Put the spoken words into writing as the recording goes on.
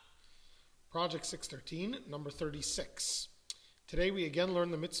Project 613, number 36. Today we again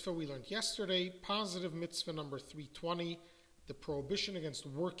learn the mitzvah we learned yesterday, positive mitzvah number 320, the prohibition against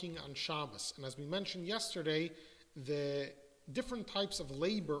working on Shabbos. And as we mentioned yesterday, the different types of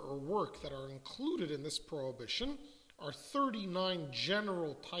labor or work that are included in this prohibition are 39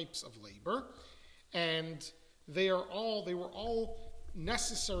 general types of labor, and they were all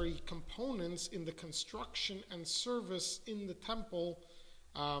necessary components in the construction and service in the temple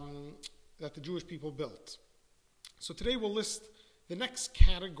that the Jewish people built. So today we'll list the next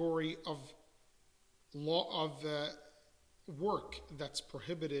category of work that's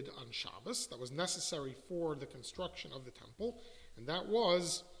prohibited on Shabbos, that was necessary for the construction of the temple, and that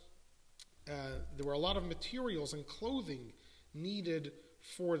was there were a lot of materials and clothing needed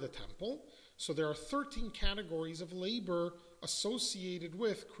for the temple. So there are 13 categories of labor associated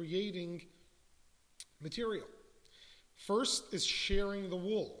with creating material. First is shearing the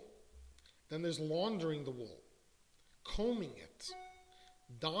wool. Then there's laundering the wool, combing it,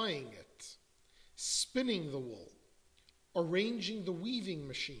 dyeing it, spinning the wool, arranging the weaving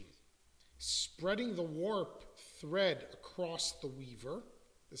machine, spreading the warp thread across the weaver.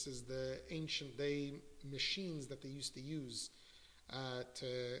 This is the ancient day machines that they used to use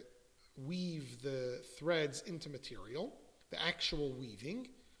to weave the threads into material, the actual weaving,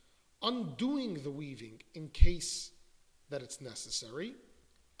 undoing the weaving in case that it's necessary,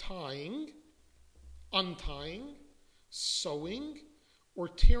 tying, untying, sewing, or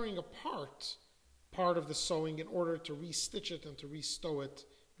tearing apart part of the sewing in order to restitch it and to resew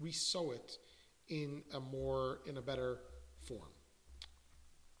it in a better form.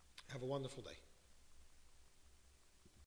 Have a wonderful day.